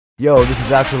Yo, this is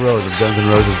Axl Rose of Guns N'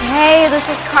 Roses. Hey, this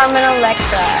is Carmen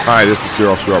Electra. Hi, this is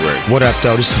Daryl Strawberry. What up,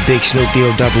 though? This is Big Snoop Deal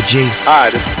Double G.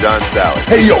 Hi, this is John Sally.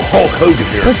 Hey, yo, Hulk Hogan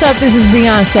here. What's up? This is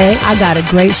Beyonce. I got a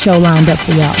great show lined up for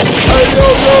y'all. Hey,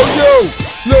 yo.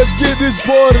 Let's get this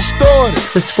party started.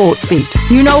 The Sports Beat.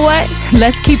 You know what?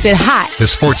 Let's keep it hot. The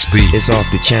Sports Beat. It's off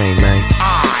the chain, man.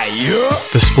 Yeah.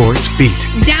 The Sports Beat.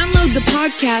 Download the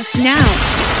podcast now.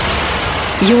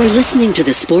 You're listening to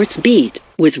The Sports Beat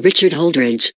with Richard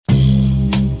Holdridge.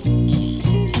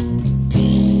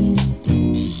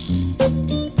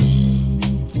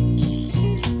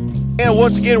 And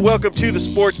once again, welcome to The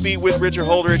Sports Beat with Richard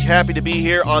Holdridge. Happy to be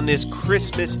here on this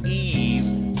Christmas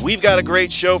Eve. We've got a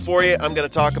great show for you. I'm going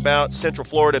to talk about Central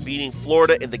Florida beating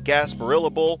Florida in the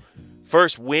Gasparilla Bowl.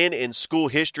 First win in school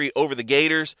history over the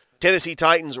Gators. Tennessee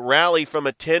Titans rally from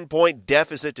a 10-point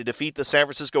deficit to defeat the San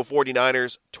Francisco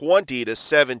 49ers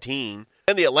 20-17.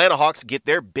 And the Atlanta Hawks get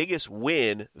their biggest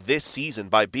win this season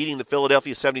by beating the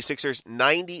Philadelphia 76ers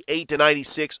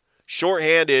 98-96,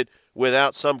 shorthanded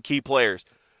without some key players.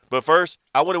 But first,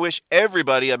 I want to wish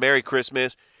everybody a Merry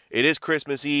Christmas. It is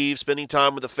Christmas Eve, spending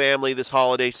time with the family this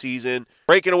holiday season.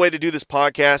 Breaking away to do this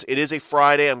podcast. It is a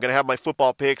Friday. I'm going to have my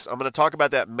football picks. I'm going to talk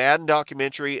about that Madden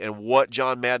documentary and what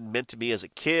John Madden meant to me as a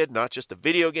kid, not just the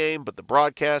video game, but the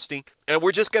broadcasting. And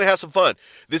we're just going to have some fun.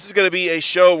 This is going to be a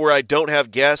show where I don't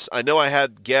have guests. I know I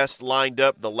had guests lined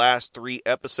up the last 3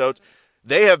 episodes.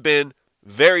 They have been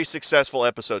very successful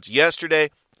episodes. Yesterday,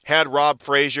 had Rob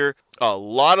Frazier, a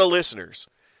lot of listeners.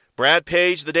 Brad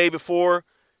Page the day before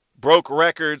broke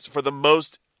records for the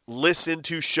most listened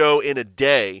to show in a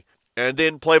day. And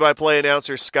then play-by-play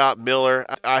announcer Scott Miller.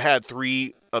 I had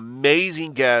 3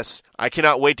 amazing guests. I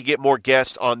cannot wait to get more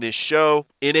guests on this show.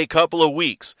 In a couple of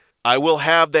weeks, I will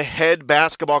have the head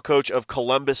basketball coach of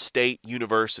Columbus State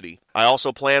University. I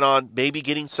also plan on maybe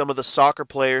getting some of the soccer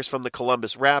players from the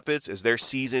Columbus Rapids as their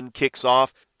season kicks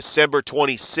off December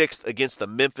 26th against the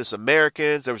Memphis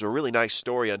Americans. There was a really nice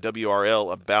story on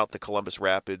WRL about the Columbus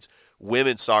Rapids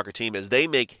women's soccer team as they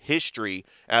make history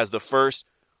as the first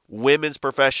women's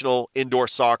professional indoor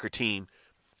soccer team.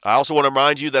 I also want to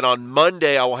remind you that on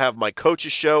Monday I will have my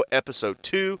coach's show, episode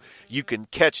 2. You can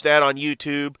catch that on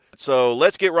YouTube. So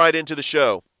let's get right into the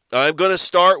show. I'm going to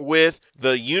start with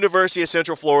the University of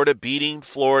Central Florida beating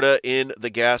Florida in the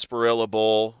Gasparilla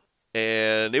Bowl.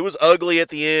 And it was ugly at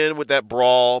the end with that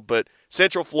brawl, but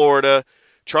Central Florida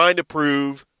trying to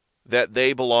prove that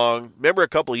they belong. Remember a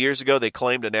couple of years ago they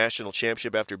claimed a national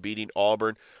championship after beating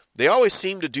Auburn. They always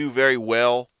seem to do very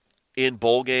well in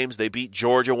bowl games. They beat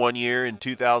Georgia one year in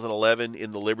 2011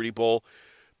 in the Liberty Bowl,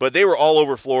 but they were all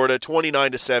over Florida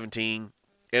 29-17,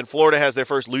 and Florida has their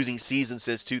first losing season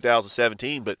since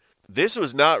 2017, but this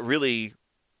was not really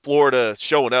Florida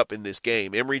showing up in this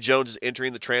game. Emory Jones is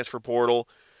entering the transfer portal.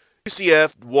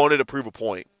 UCF wanted to prove a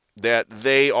point that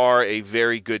they are a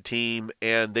very good team,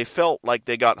 and they felt like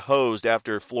they got hosed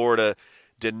after Florida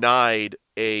denied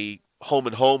a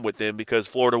home-and-home with them because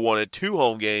Florida wanted 2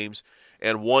 home games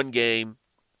and 1 game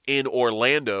in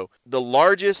Orlando. The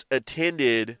largest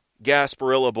attended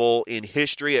Gasparilla Bowl in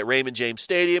history at Raymond James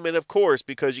Stadium, and of course,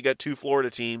 because you got 2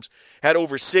 Florida teams, had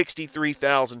over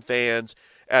 63,000 fans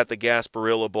at the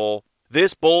Gasparilla Bowl.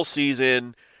 This bowl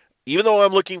season, even though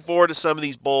I'm looking forward to some of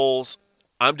these bowls,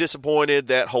 I'm disappointed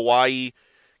that Hawaii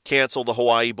canceled the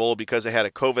Hawaii Bowl because they had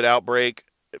a COVID outbreak.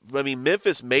 I mean,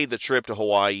 Memphis made the trip to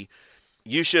Hawaii.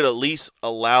 You should at least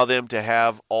allow them to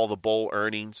have all the bowl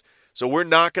earnings. So we're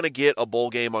not going to get a bowl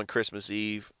game on Christmas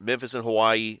Eve. Memphis and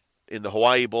Hawaii in the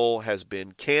Hawaii Bowl has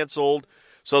been canceled.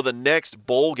 So the next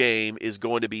bowl game is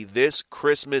going to be this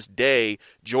Christmas Day,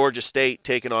 Georgia State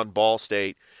taking on Ball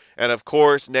State. And of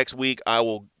course, next week I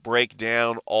will break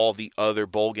down all the other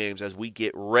bowl games as we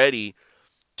get ready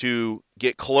to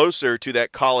get closer to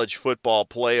that college football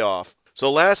playoff.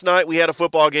 So last night we had a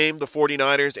football game, the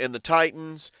 49ers and the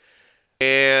Titans.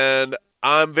 And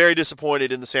I'm very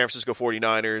disappointed in the San Francisco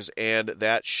 49ers and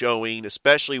that showing,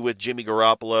 especially with Jimmy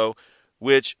Garoppolo,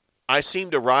 which I seem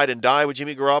to ride and die with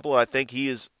Jimmy Garoppolo. I think he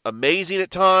is amazing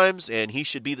at times, and he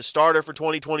should be the starter for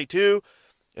 2022.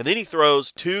 And then he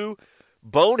throws 2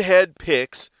 bonehead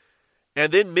picks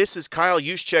and then misses Kyle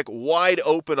Juszczyk wide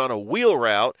open on a wheel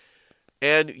route.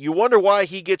 And you wonder why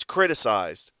he gets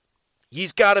criticized.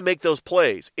 He's got to make those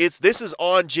plays. This is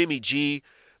on Jimmy G.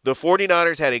 The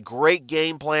 49ers had a great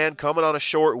game plan coming on a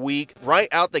short week. Right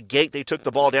out the gate, they took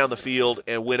the ball down the field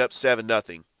and went up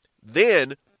 7-0.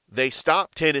 Then they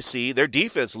stopped Tennessee. Their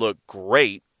defense looked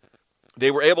great. They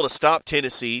were able to stop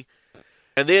Tennessee.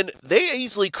 And then they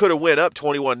easily could have went up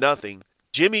 21-0.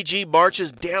 Jimmy G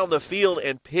marches down the field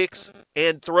and picks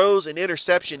and throws an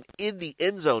interception in the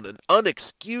end zone, an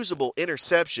unexcusable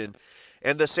interception,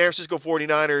 and the San Francisco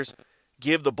 49ers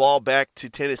give the ball back to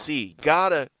Tennessee.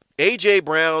 A.J.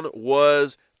 Brown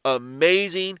was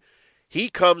amazing. He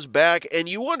comes back, and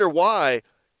you wonder why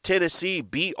Tennessee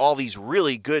beat all these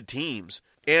really good teams,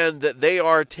 and that they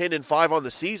are 10-5 on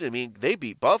the season. I mean, they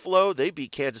beat Buffalo, they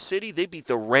beat Kansas City, they beat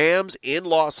the Rams in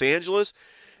Los Angeles.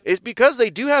 It's because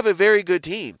they do have a very good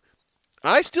team.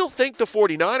 I still think the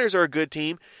 49ers are a good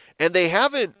team, and they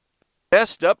haven't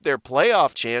messed up their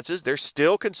playoff chances. They're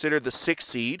still considered the 6th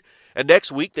seed, and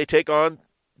next week they take on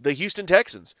the Houston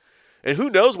Texans. And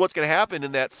who knows what's going to happen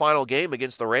in that final game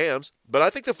against the Rams, but I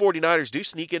think the 49ers do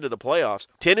sneak into the playoffs.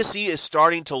 Tennessee is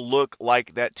starting to look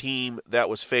like that team that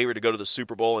was favored to go to the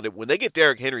Super Bowl, and when they get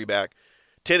Derrick Henry back,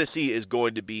 Tennessee is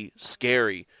going to be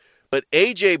scary. But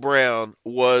A.J. Brown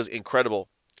was incredible.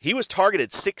 He was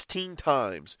targeted 16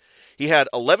 times. He had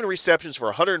 11 receptions for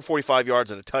 145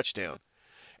 yards and a touchdown.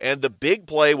 And the big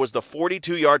play was the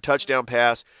 42-yard touchdown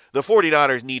pass. The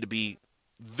 49ers need to be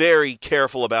very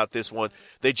careful about this one.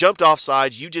 They jumped off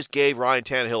sides. You just gave Ryan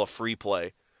Tannehill a free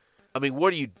play. I mean,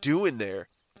 what are you doing there?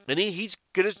 And he's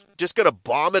just going to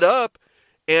bomb it up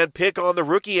and pick on the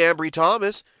rookie Ambry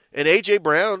Thomas, and A.J.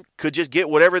 Brown could just get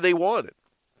whatever they wanted.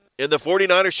 And the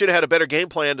 49ers should have had a better game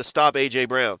plan to stop A.J.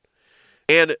 Brown.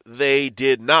 And they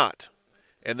did not.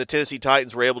 And the Tennessee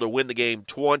Titans were able to win the game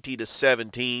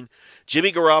 20-17.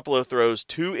 Jimmy Garoppolo throws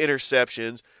 2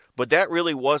 interceptions, but that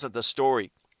really wasn't the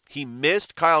story. He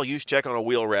missed Kyle Juszczyk on a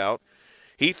wheel route.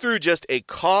 He threw just a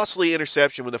costly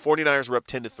interception when the 49ers were up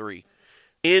 10-3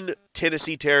 in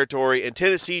Tennessee territory, and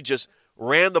Tennessee just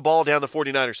ran the ball down the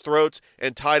 49ers' throats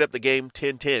and tied up the game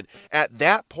 10-10. At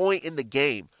that point in the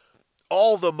game,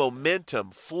 all the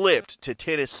momentum flipped to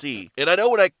Tennessee. And I know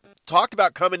when I talked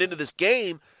about coming into this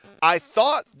game, I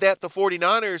thought that the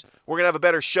 49ers were going to have a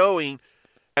better showing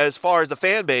as far as the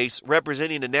fan base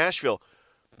representing in Nashville.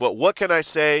 But what can I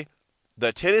say?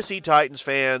 The Tennessee Titans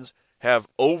fans have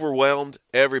overwhelmed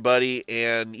everybody,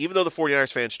 and even though the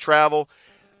 49ers fans travel,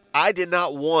 I did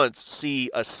not once see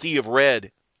a sea of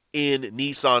red in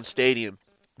Nissan Stadium.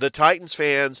 The Titans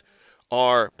fans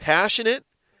are passionate.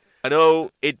 I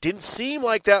know it didn't seem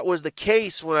like that was the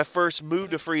case when I first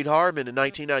moved to Freed-Hardeman in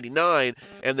 1999,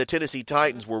 and the Tennessee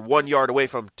Titans were 1 yard away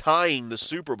from tying the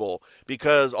Super Bowl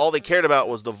because all they cared about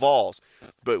was the Vols.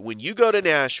 But when you go to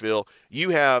Nashville,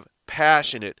 you have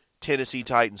passionate Tennessee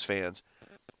Titans fans.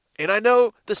 And I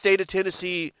know the state of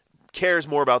Tennessee cares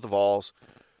more about the Vols.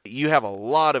 You have a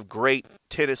lot of great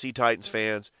Tennessee Titans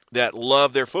fans that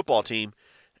love their football team,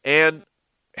 and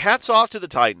hats off to the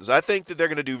Titans. I think that they're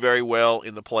going to do very well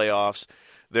in the playoffs.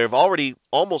 They've already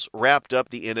almost wrapped up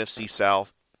the NFC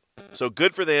South, so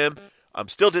good for them. I'm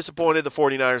still disappointed the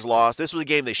 49ers lost. This was a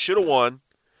game they should have won.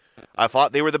 I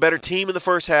thought they were the better team in the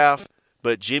first half,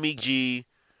 but Jimmy G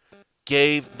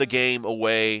gave the game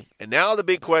away. And now the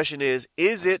big question is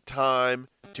it time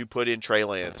to put in Trey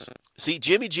Lance? See,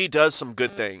 Jimmy G does some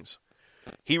good things.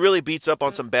 He really beats up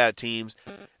on some bad teams.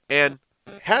 And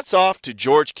hats off to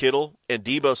George Kittle and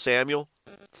Deebo Samuel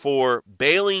for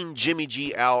bailing Jimmy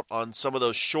G out on some of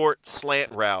those short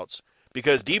slant routes,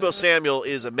 because Deebo Samuel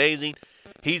is amazing.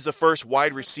 He's the first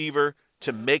wide receiver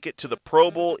to make it to the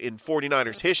Pro Bowl in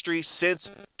 49ers history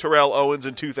since Terrell Owens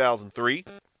in 2003.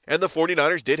 And the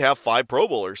 49ers did have 5 Pro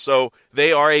Bowlers, so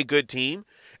they are a good team.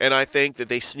 And I think that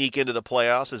they sneak into the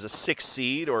playoffs as a 6th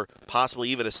seed or possibly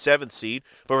even a 7th seed.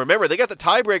 But remember, they got the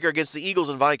tiebreaker against the Eagles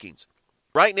and Vikings.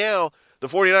 Right now, the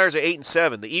 49ers are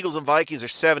 8-7. The Eagles and Vikings are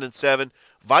 7-7.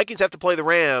 Vikings have to play the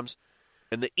Rams,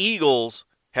 and the Eagles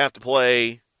have to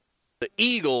play the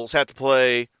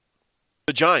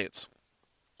Giants.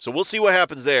 So we'll see what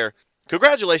happens there.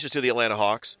 Congratulations to the Atlanta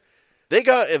Hawks. They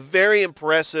got a very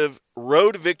impressive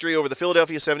road victory over the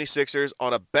Philadelphia 76ers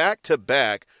on a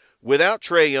back-to-back without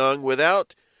Trae Young,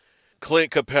 without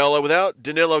Clint Capella, without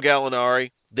Danilo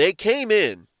Gallinari. They came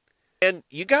in, and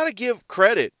you got to give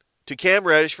credit to Cam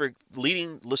Reddish for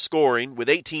leading the scoring with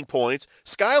 18 points.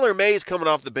 Skylar Mays coming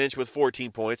off the bench with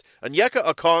 14 points. Onyeka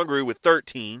Okongwu with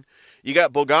 13. You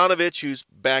got Bogdanovic, who's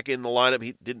back in the lineup.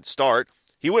 He didn't start.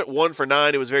 He went 1 for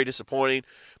 9. It was very disappointing,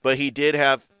 but he did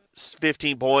have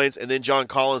 15 points, and then John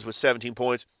Collins with 17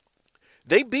 points.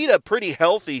 They beat a pretty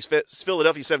healthy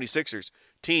Philadelphia 76ers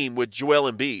team with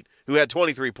Joel Embiid, who had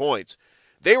 23 points.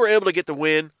 They were able to get the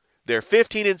win. They're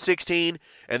 15-16,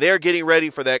 and they're getting ready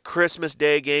for that Christmas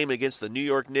Day game against the New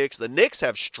York Knicks. The Knicks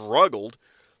have struggled.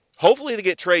 Hopefully they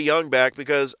get Trae Young back,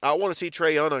 because I want to see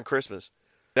Trae Young on Christmas.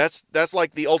 That's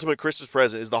like the ultimate Christmas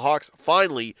present, is the Hawks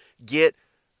finally get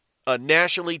a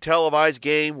nationally televised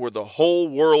game where the whole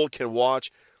world can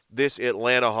watch this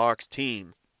Atlanta Hawks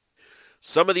team.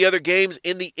 Some of the other games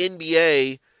in the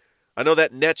NBA, I know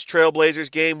that Nets Trailblazers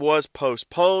game was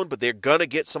postponed, but they're going to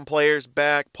get some players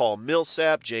back. Paul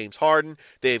Millsap, James Harden.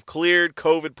 They've cleared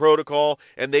COVID protocol,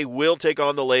 and they will take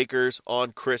on the Lakers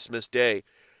on Christmas Day.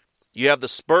 You have the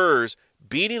Spurs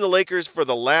beating the Lakers for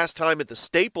the last time at the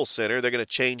Staples Center. They're going to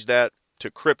change that to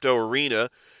Crypto Arena.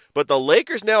 But the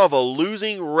Lakers now have a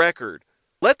losing record.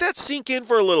 Let that sink in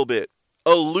for a little bit.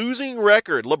 A losing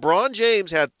record. LeBron James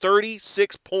had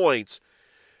 36 points.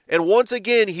 And once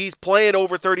again, he's playing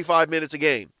over 35 minutes a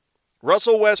game.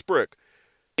 Russell Westbrook.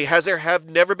 Has there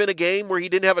never been a game where he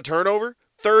didn't have a turnover?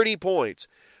 30 points.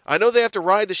 I know they have to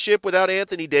ride the ship without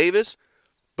Anthony Davis,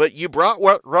 but you brought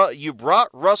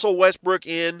Russell Westbrook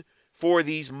in for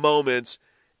these moments,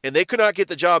 and they could not get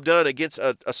the job done against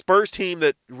a Spurs team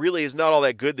that really is not all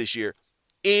that good this year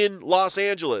in Los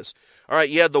Angeles. All right,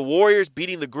 you had the Warriors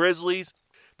beating the Grizzlies.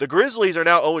 The Grizzlies are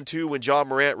now 0-2 when Ja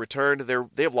Morant returned.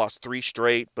 They have lost 3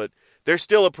 straight, but they're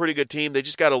still a pretty good team. They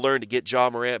just got to learn to get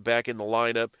Ja Morant back in the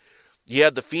lineup. You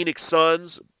had the Phoenix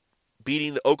Suns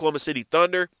beating the Oklahoma City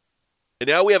Thunder. And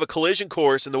now we have a collision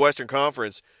course in the Western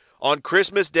Conference. On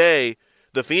Christmas Day,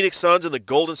 the Phoenix Suns and the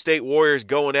Golden State Warriors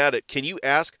going at it.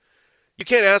 You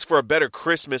can't ask for a better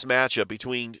Christmas matchup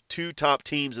between two top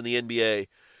teams in the NBA.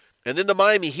 And then the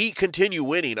Miami Heat continue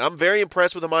winning. I'm very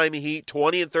impressed with the Miami Heat,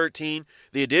 20-13.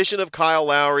 The addition of Kyle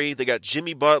Lowry, they got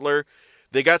Jimmy Butler.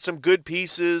 They got some good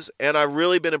pieces, and I've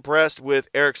really been impressed with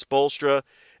Eric Spoelstra,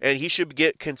 and he should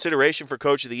get consideration for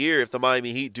Coach of the Year if the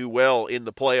Miami Heat do well in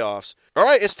the playoffs. All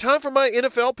right, it's time for my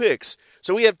NFL picks.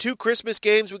 So we have 2 Christmas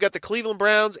games. We got the Cleveland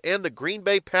Browns and the Green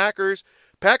Bay Packers.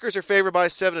 Packers are favored by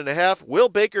 7.5. Will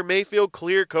Baker Mayfield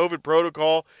clear COVID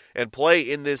protocol and play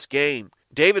in this game?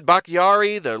 David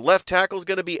Bakhtiari, the left tackle, is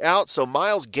going to be out, so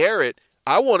Myles Garrett,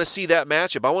 I want to see that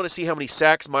matchup. I want to see how many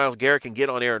sacks Myles Garrett can get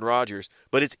on Aaron Rodgers.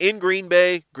 But it's in Green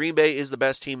Bay. Green Bay is the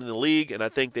best team in the league, and I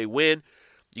think they win.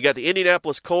 You got the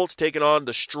Indianapolis Colts taking on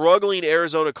the struggling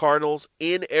Arizona Cardinals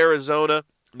in Arizona.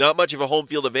 Not much of a home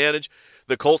field advantage.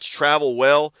 The Colts travel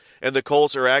well, and the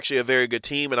Colts are actually a very good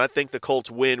team, and I think the Colts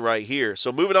win right here.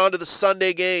 So moving on to the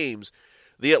Sunday games.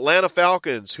 The Atlanta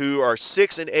Falcons, who are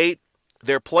 6-8,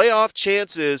 their playoff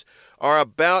chances are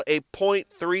about a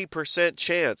 0.3%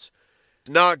 chance.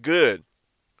 It's not good,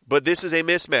 but this is a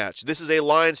mismatch. This is a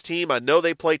Lions team. I know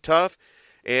they play tough,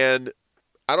 and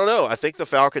I don't know. I think the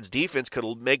Falcons' defense could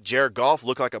make Jared Goff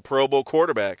look like a Pro Bowl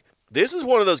quarterback. This is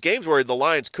one of those games where the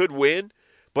Lions could win,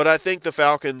 but I think the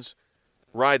Falcons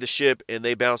ride the ship and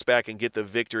they bounce back and get the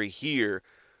victory here.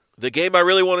 The game I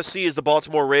really want to see is the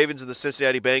Baltimore Ravens and the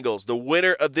Cincinnati Bengals. The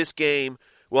winner of this game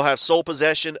will have sole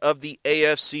possession of the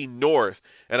AFC North,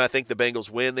 and I think the Bengals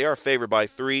win. They are favored by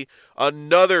 3.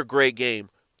 Another great game.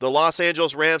 The Los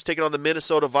Angeles Rams taking on the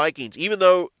Minnesota Vikings. Even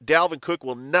though Dalvin Cook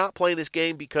will not play in this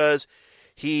game because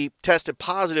he tested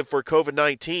positive for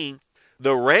COVID-19,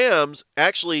 the Rams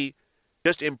actually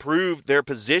just improved their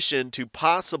position to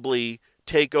possibly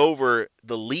take over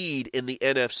the lead in the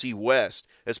NFC West,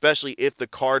 especially if the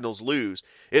Cardinals lose.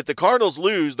 If the Cardinals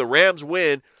lose, the Rams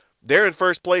win, they're in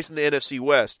first place in the NFC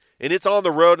West, and it's on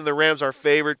the road, and the Rams are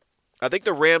favored. I think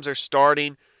the Rams are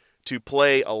starting to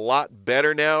play a lot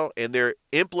better now, and they're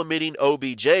implementing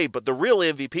OBJ, but the real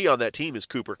MVP on that team is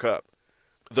Cooper Kupp.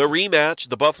 The rematch,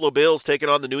 the Buffalo Bills taking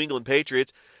on the New England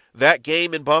Patriots, that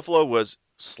game in Buffalo was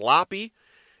sloppy,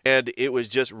 and it was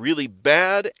just really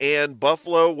bad, and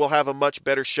Buffalo will have a much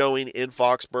better showing in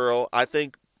Foxborough. I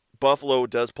think Buffalo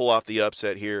does pull off the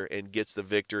upset here and gets the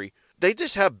victory. They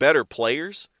just have better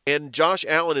players, and Josh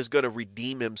Allen is going to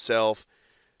redeem himself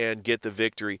and get the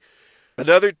victory.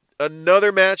 Another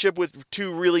matchup with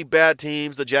 2 really bad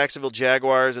teams, the Jacksonville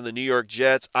Jaguars and the New York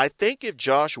Jets. I think if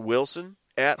Josh Wilson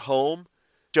at home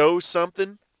shows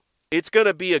something, it's going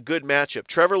to be a good matchup.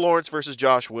 Trevor Lawrence versus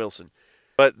Josh Wilson.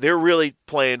 But they're really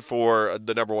playing for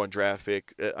the number 1 draft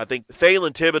pick. I think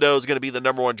Thalen Thibodeau is going to be the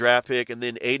number 1 draft pick, and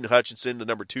then Aiden Hutchinson, the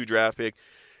number 2 draft pick.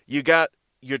 You got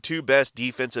your 2 best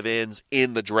defensive ends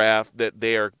in the draft that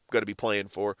they are going to be playing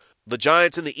for. The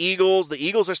Giants and the Eagles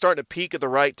are starting to peak at the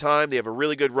right time. They have a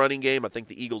really good running game. I think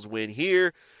the Eagles win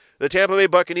here. The Tampa Bay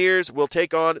Buccaneers will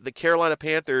take on the Carolina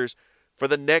Panthers for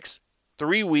the next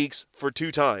 3 weeks for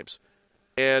 2 times.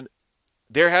 And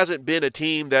there hasn't been a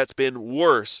team that's been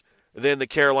worse than the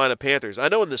Carolina Panthers. I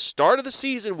know in the start of the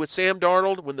season with Sam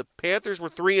Darnold, when the Panthers were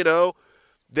 3-0,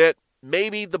 that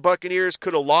maybe the Buccaneers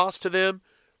could have lost to them.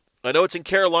 I know it's in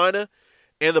Carolina,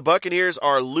 and the Buccaneers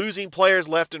are losing players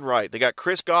left and right. They got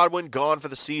Chris Godwin gone for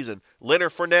the season.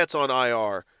 Leonard Fournette's on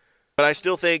IR. But I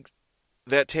still think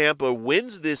that Tampa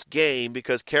wins this game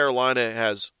because Carolina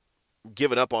has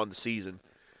given up on the season.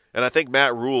 And I think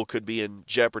Matt Rule could be in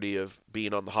jeopardy of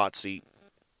being on the hot seat.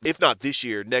 If not this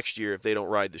year, next year if they don't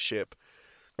ride the ship.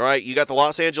 All right, you got the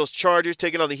Los Angeles Chargers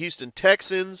taking on the Houston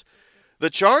Texans. The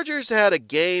Chargers had a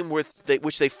game which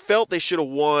they felt they should have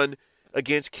won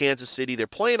against Kansas City. They're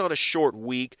playing on a short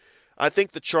week. I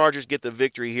think the Chargers get the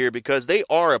victory here because they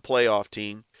are a playoff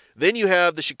team. Then you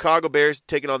have the Chicago Bears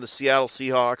taking on the Seattle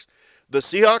Seahawks. The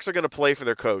Seahawks are going to play for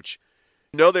their coach.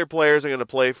 You know their players are going to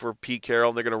play for Pete Carroll,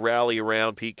 and they're going to rally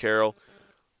around Pete Carroll.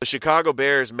 The Chicago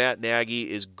Bears, Matt Nagy,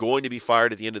 is going to be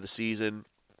fired at the end of the season.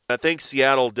 I think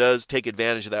Seattle does take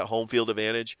advantage of that home field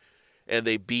advantage, and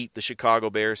they beat the Chicago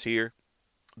Bears here.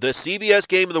 The CBS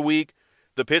game of the week,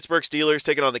 the Pittsburgh Steelers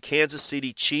taking on the Kansas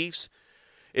City Chiefs.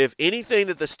 If anything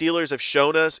that the Steelers have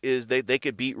shown us is they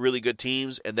could beat really good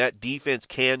teams, and that defense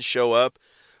can show up,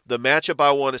 the matchup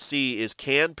I want to see is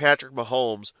can Patrick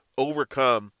Mahomes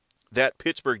overcome that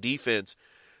Pittsburgh defense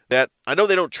that I know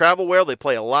they don't travel well. They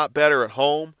play a lot better at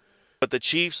home, but the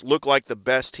Chiefs look like the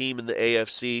best team in the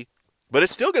AFC. But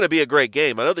it's still going to be a great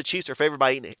game. I know the Chiefs are favored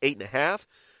by 8.5.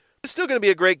 It's still going to be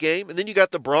a great game. And then you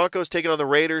got the Broncos taking on the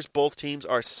Raiders. Both teams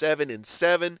are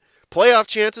 7-7. Playoff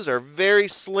chances are very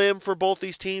slim for both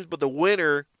these teams, but the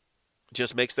winner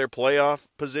just makes their playoff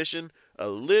position a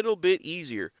little bit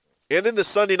easier. And then the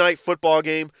Sunday night football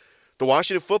game, the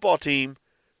Washington football team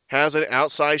has an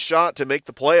outside shot to make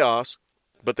the playoffs,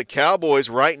 but the Cowboys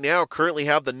right now currently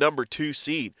have the number 2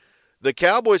 seed. The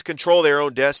Cowboys control their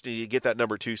own destiny to get that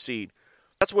number 2 seed.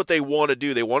 That's what they want to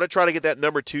do. They want to try to get that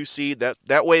number 2 seed.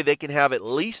 That way they can have at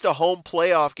least a home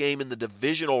playoff game in the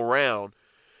divisional round,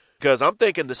 because I'm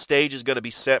thinking the stage is going to be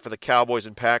set for the Cowboys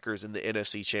and Packers in the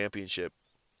NFC Championship.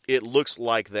 It looks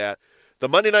like that. The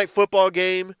Monday night football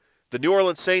game, the New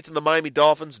Orleans Saints and the Miami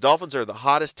Dolphins. Dolphins are the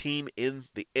hottest team in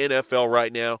the NFL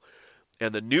right now.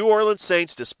 And the New Orleans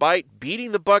Saints, despite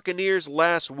beating the Buccaneers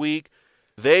last week,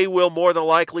 they will more than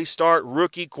likely start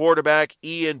rookie quarterback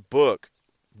Ian Book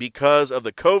because of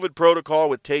the COVID protocol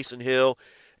with Taysom Hill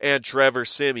and Trevor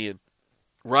Siemian.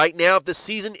 Right now, if the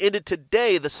season ended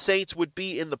today, the Saints would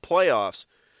be in the playoffs.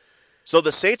 So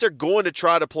the Saints are going to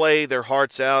try to play their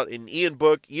hearts out. And Ian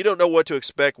Book, you don't know what to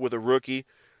expect with a rookie.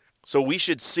 So we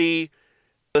should see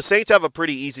the Saints have a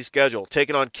pretty easy schedule,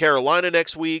 taking on Carolina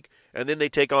next week, and then they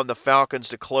take on the Falcons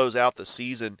to close out the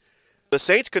season. The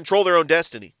Saints control their own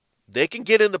destiny. They can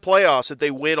get in the playoffs if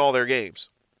they win all their games.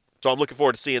 So I'm looking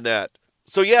forward to seeing that.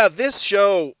 So yeah, this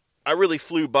show, I really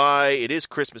flew by. It is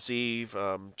Christmas Eve.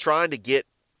 Trying to get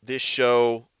this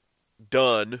show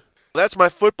done. That's my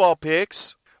football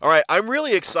picks. All right, I'm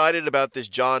really excited about this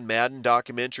John Madden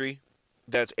documentary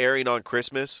that's airing on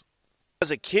Christmas. As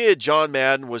a kid, John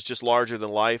Madden was just larger than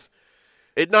life.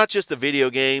 It's not just a video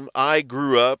game. I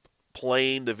grew up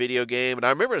playing the video game, and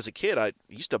I remember as a kid, I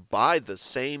used to buy the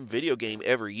same video game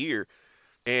every year,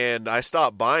 and I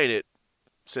stopped buying it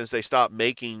since they stopped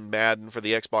making Madden for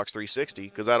the Xbox 360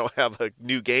 because I don't have a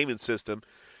new gaming system.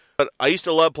 But I used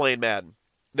to love playing Madden.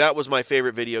 That was my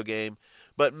favorite video game.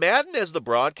 But Madden as the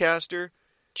broadcaster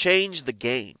changed the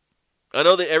game. I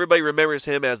know that everybody remembers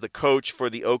him as the coach for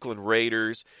the Oakland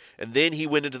Raiders, and then he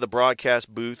went into the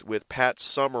broadcast booth with Pat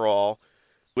Summerall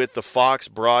with the Fox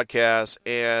broadcast,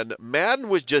 and Madden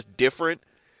was just different.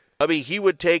 I mean, he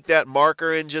would take that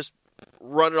marker and just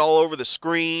run it all over the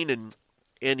screen,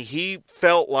 and he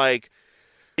felt like,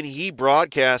 and he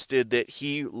broadcasted that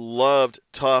he loved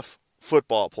tough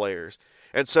football players.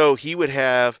 And so he would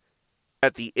have,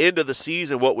 at the end of the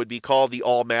season, what would be called the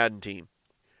All Madden team.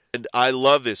 And I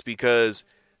love this because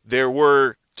there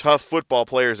were tough football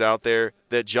players out there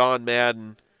that John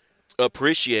Madden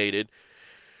appreciated.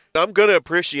 I'm going to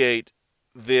appreciate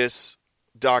this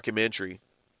documentary.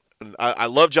 I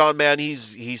love John Madden.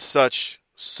 He's such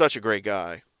a great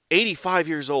guy. 85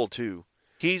 years old too.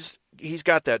 He's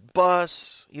got that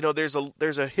bus. You know, there's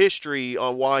a history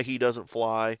on why he doesn't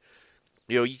fly.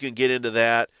 You know, you can get into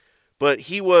that. But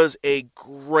he was a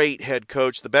great head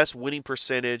coach, the best winning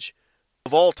percentage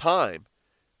of all time.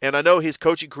 And I know his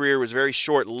coaching career was very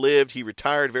short-lived. He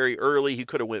retired very early. He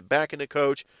could have went back into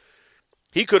coach.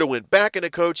 He could have went back into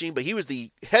coaching, but he was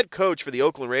the head coach for the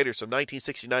Oakland Raiders from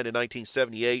 1969 to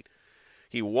 1978.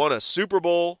 He won a Super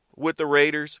Bowl with the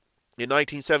Raiders in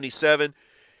 1977.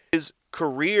 His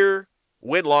career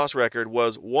win-loss record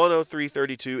was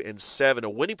 103-32-7, a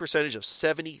winning percentage of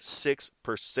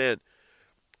 76%.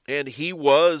 And he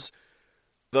was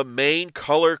the main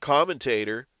color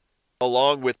commentator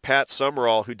along with Pat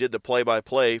Summerall, who did the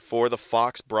play-by-play for the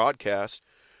Fox broadcast,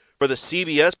 for the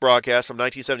CBS broadcast from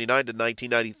 1979 to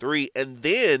 1993, and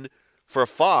then for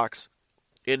Fox,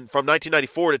 from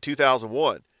 1994 to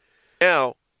 2001.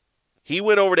 Now, he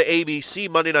went over to ABC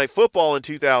Monday Night Football in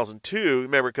 2002,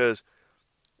 remember, because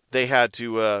they had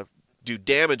to do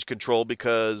damage control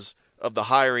because of the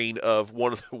hiring of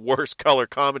one of the worst color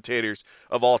commentators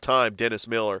of all time, Dennis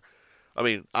Miller. I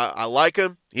mean, I like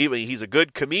him. He's a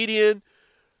good comedian.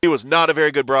 He was not a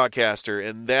very good broadcaster,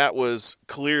 and that was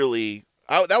clearly,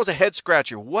 that was a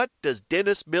head-scratcher. What does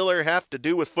Dennis Miller have to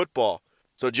do with football?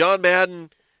 So John Madden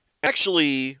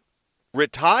actually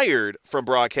retired from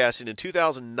broadcasting in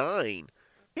 2009.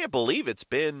 I can't believe it's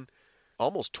been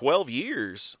almost 12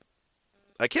 years.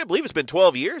 I can't believe it's been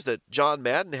 12 years that John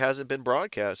Madden hasn't been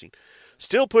broadcasting.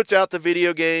 Still puts out the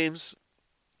video games,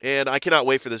 and I cannot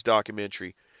wait for this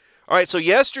documentary. All right, so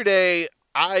yesterday,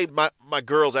 my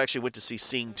girls actually went to see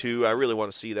Sing 2. I really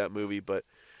want to see that movie, but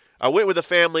I went with the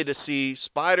family to see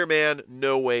Spider-Man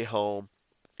No Way Home.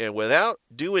 And without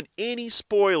doing any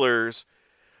spoilers,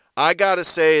 I got to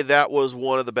say that was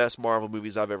one of the best Marvel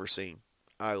movies I've ever seen.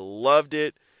 I loved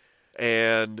it,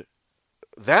 and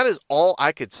that is all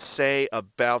I could say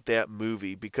about that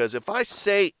movie, because if I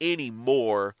say any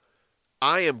more,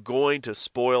 I am going to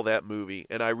spoil that movie,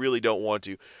 and I really don't want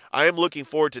to. I am looking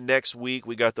forward to next week.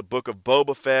 We got the Book of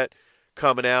Boba Fett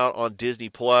coming out on Disney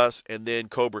Plus, and then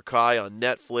Cobra Kai on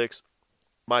Netflix.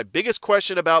 My biggest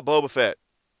question about Boba Fett,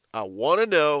 I want to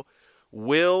know,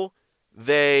 will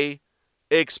they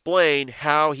explain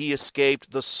how he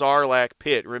escaped the Sarlacc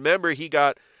pit? Remember, he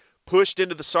got pushed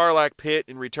into the Sarlacc pit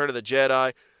in Return of the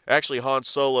Jedi. Actually, Han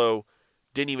Solo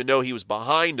didn't even know he was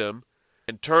behind him,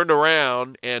 and turned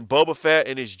around, and Boba Fett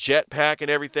and his jetpack and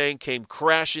everything came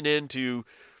crashing into,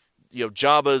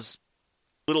 Jabba's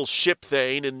little ship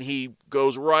thing, and he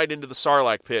goes right into the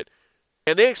Sarlacc pit.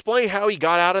 And they explain how he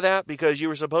got out of that, because you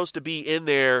were supposed to be in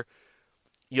there,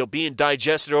 being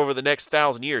digested over the next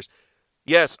 1,000 years.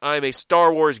 Yes, I'm a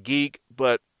Star Wars geek,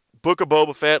 but Book of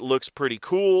Boba Fett looks pretty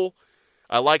cool.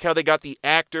 I like how they got the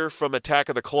actor from Attack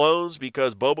of the Clones,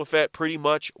 because Boba Fett pretty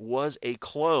much was a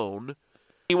clone.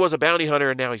 He was a bounty hunter,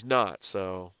 and now he's not.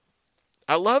 So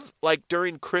I love,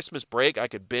 during Christmas break, I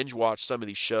could binge watch some of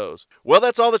these shows. Well,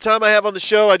 that's all the time I have on the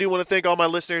show. I do want to thank all my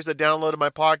listeners that downloaded my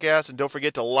podcast, and don't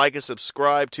forget to like and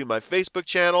subscribe to my Facebook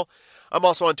channel. I'm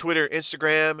also on Twitter and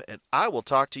Instagram, and I will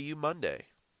talk to you Monday.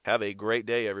 Have a great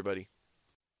day, everybody.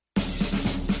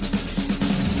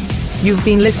 You've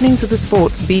been listening to The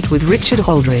Sports Beat with Richard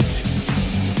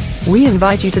Holdridge. We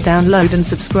invite you to download and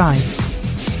subscribe.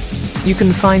 You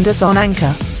can find us on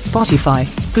Anchor, Spotify,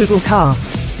 Google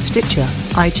Cast, Stitcher,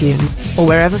 iTunes, or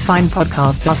wherever fine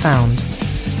podcasts are found.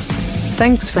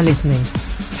 Thanks for listening.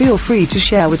 Feel free to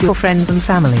share with your friends and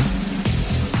family.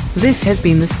 This has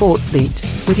been The Sports Beat,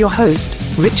 with your host,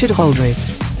 Richard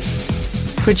Holdridge.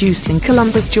 Produced in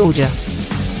Columbus, Georgia.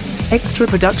 Extra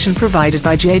production provided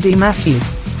by J.D.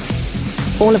 Matthews.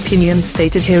 All opinions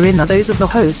stated herein are those of the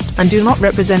host and do not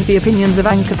represent the opinions of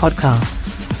Anchor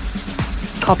Podcasts.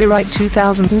 Copyright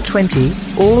 2020,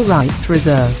 all rights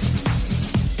reserved.